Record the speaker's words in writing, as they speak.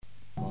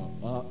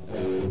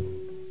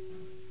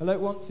Hello,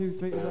 1, 2,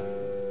 3. Is that?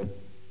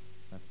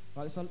 No.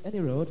 Right, it's on any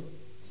road.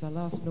 It's our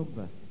last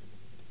number.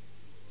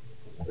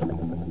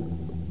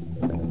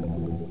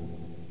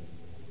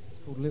 It's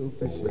called Little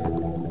Fishy.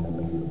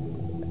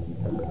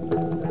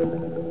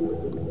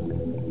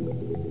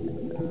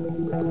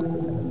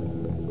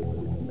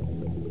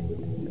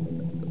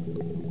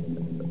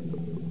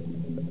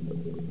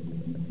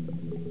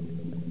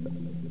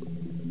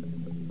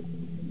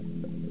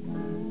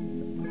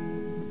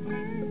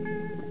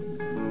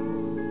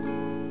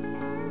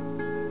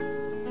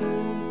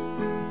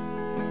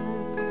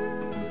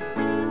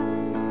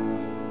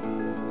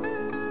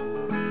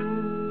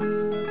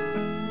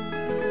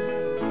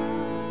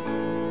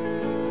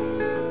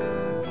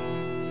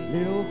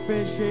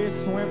 Fishy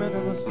swimming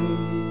in the sea.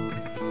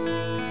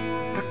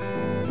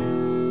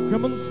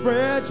 Come and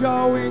spread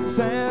your wings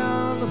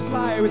and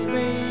fly with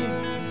me.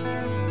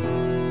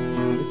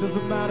 It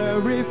doesn't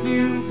matter if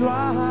you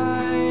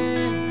cry.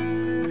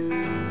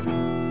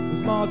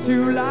 There's more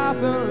to life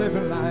than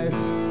living life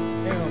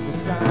in the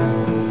sky.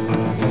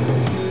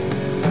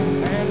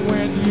 And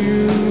when you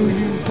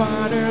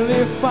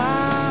finally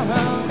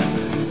find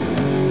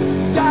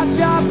got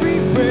your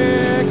feet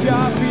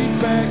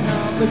back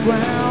on the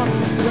ground,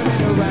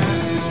 swimming around,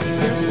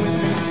 swim with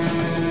me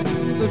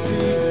in the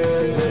sea.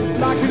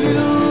 Like a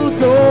little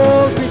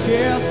goldfish,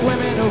 yeah,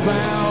 swimming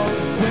around,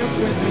 swim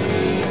with me.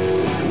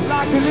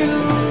 Like a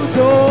little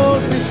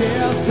goldfish,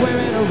 yeah,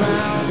 swimming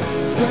around,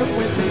 swim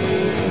with me.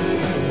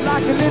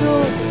 Like a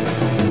little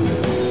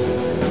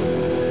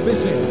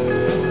fish.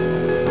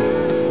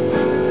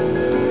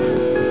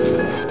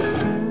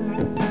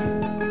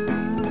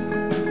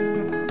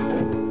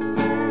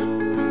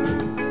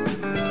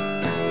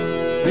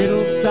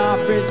 Little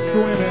starfish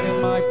swimming in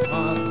my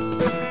pond.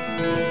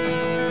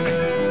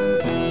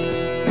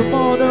 Come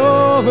on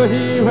over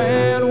here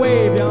and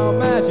wave your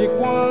magic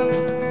wand.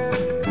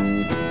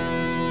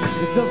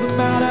 It doesn't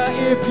matter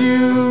if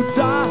you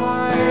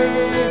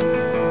die.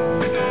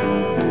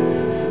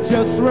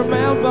 Just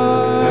remember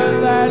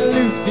that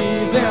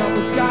Lucy's in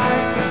the sky.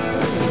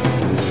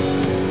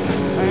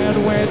 And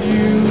when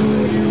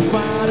you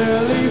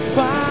finally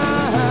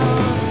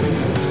find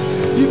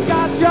you've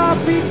got your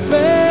feet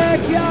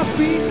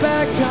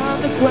back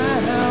on the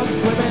ground,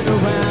 swimming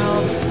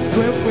around,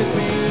 swim with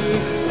me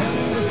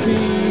in the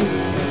sea.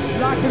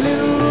 Like a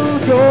little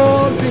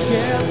goldfish,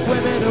 yeah,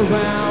 swimming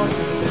around,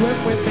 swim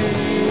with me.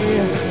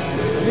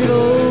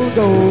 Little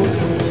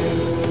goldfish,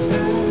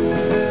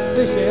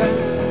 yeah.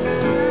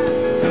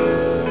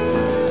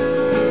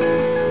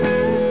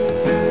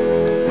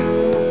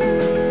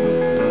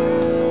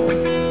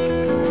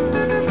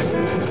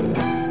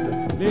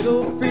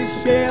 Little fish,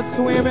 yeah,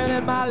 swimming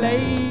in my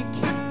lake.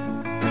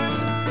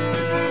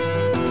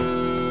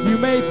 You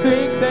may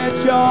think that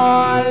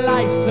your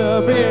life's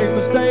a big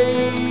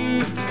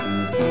mistake.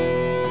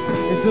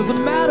 It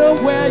doesn't matter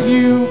where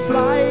you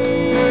fly,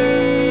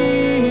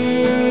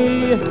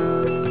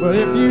 but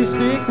if you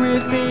stick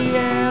with me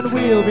and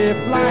we'll be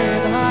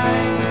flying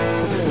high.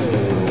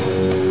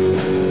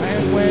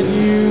 And when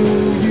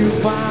you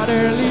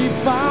finally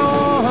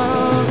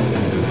found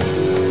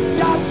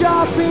got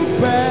your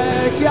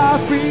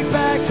feet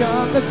back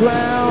on the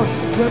ground,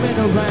 swimming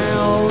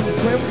around,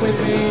 swim with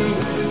me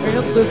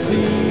in the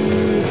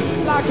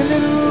sea. Like a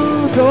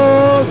little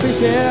goldfish,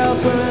 yeah,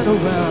 swimming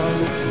around.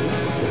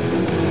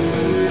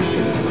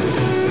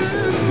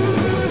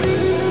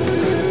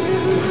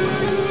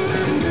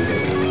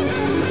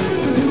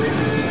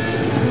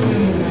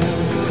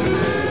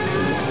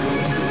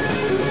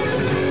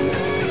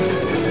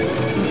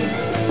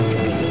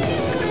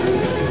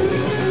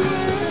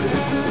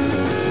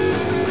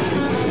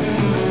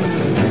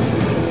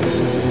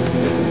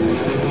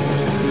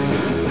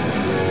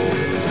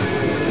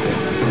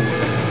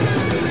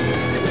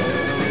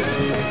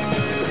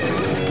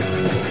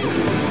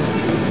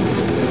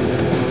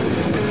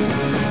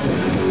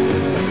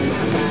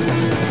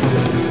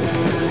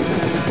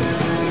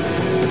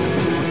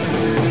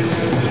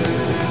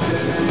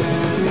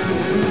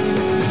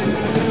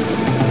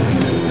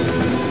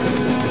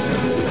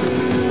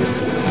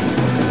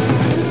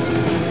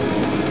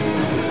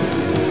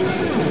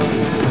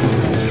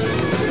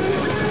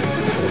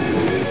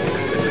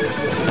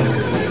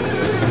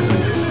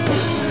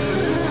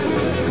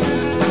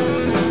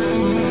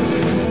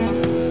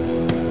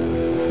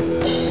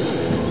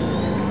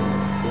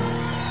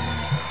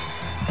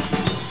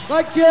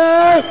 Thank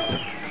you.